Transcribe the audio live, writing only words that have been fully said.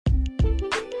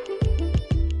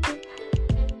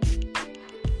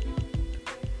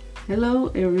Hello,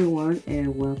 everyone,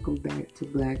 and welcome back to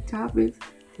Black Topics.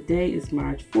 Today is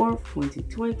March 4th,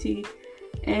 2020,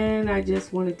 and I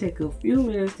just want to take a few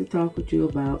minutes to talk with you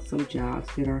about some jobs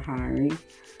that are hiring.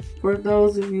 For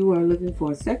those of you who are looking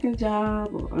for a second job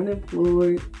or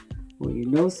unemployed, or you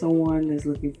know someone that's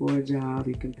looking for a job,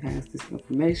 you can pass this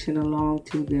information along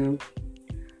to them.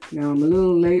 Now, I'm a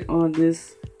little late on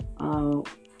this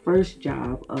first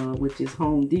job, which is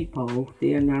Home Depot.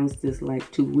 They announced this like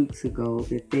 2 weeks ago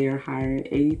that they are hiring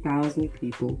 80,000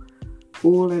 people,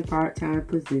 full and part-time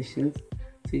positions.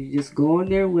 So you just go on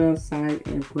their website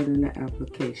and put in the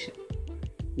application.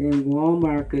 Then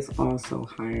Walmart is also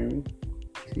hiring.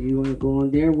 So you want to go on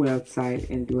their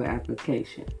website and do an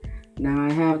application. Now,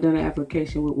 I have done an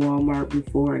application with Walmart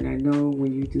before, and I know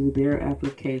when you do their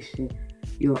application,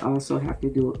 you'll also have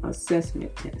to do an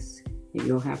assessment test. And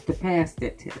you'll have to pass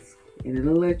that test. And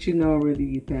it'll let you know whether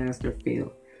you passed or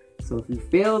failed. So if you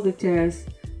fail the test,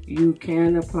 you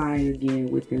can apply again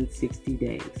within 60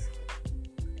 days.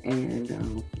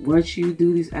 And once you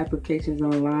do these applications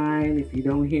online, if you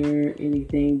don't hear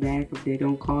anything back, if they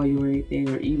don't call you or anything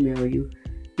or email you,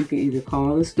 you can either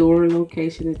call the store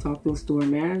location and talk to a store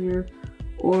manager,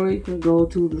 or you can go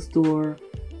to the store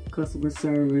customer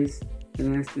service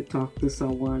and ask to talk to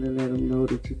someone and let them know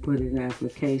that you put in an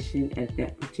application at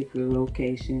that particular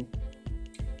location,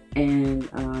 and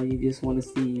you just want to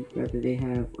see whether they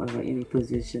have any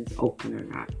positions open or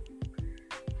not.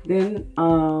 Then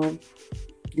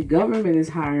the government is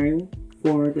hiring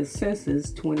for the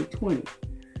Census 2020.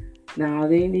 Now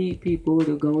they need people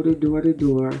to go to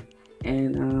door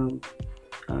and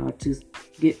to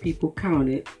get people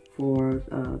counted for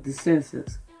the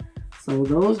census. So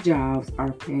those jobs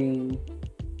are paying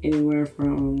anywhere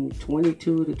from $22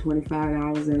 to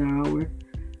 $25 an hour.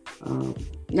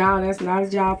 Now, that's not a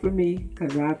job for me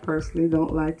because I personally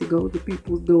don't like to go to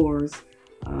people's doors.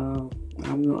 I'm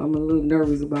a little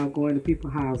nervous about going to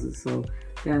people's houses, so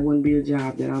that wouldn't be a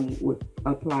job that I would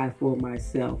apply for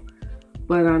myself.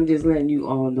 But I'm just letting you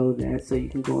all know that, so you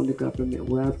can go on the government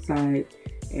website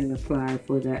and apply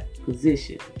for that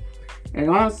position. And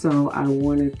also, I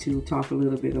wanted to talk a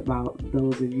little bit about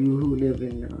those of you who live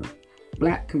in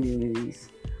Black communities.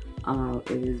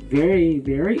 It is very,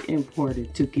 very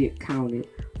important to get counted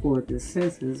for the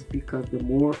census, because the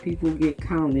more people get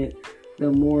counted, the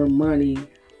more money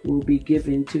will be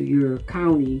given to your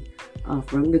county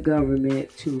from the government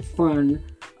to fund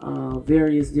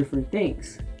various different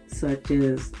things, such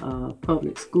as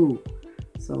public school.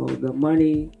 So the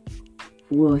money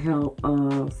will help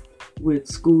with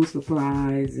school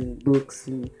supplies and books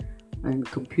and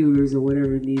computers or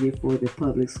whatever needed for the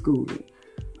public schooling.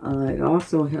 It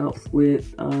also helps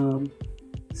with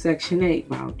Section 8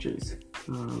 vouchers.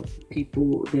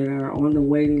 People that are on the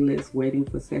waiting list waiting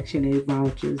for Section 8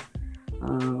 vouchers,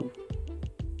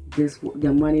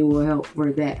 the money will help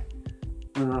for that.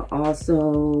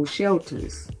 Also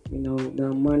shelters, they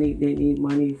need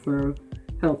money for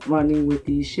help funding with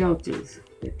these shelters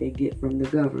that they get from the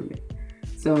government.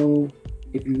 So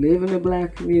if you live in the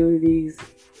Black communities,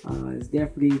 it's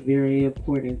definitely very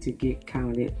important to get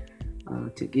counted,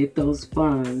 to get those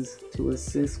funds to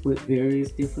assist with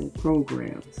various different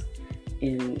programs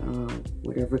in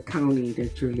whatever county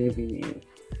that you're living in.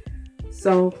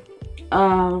 So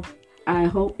I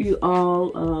hope you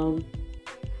all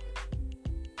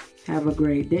have a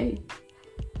great day.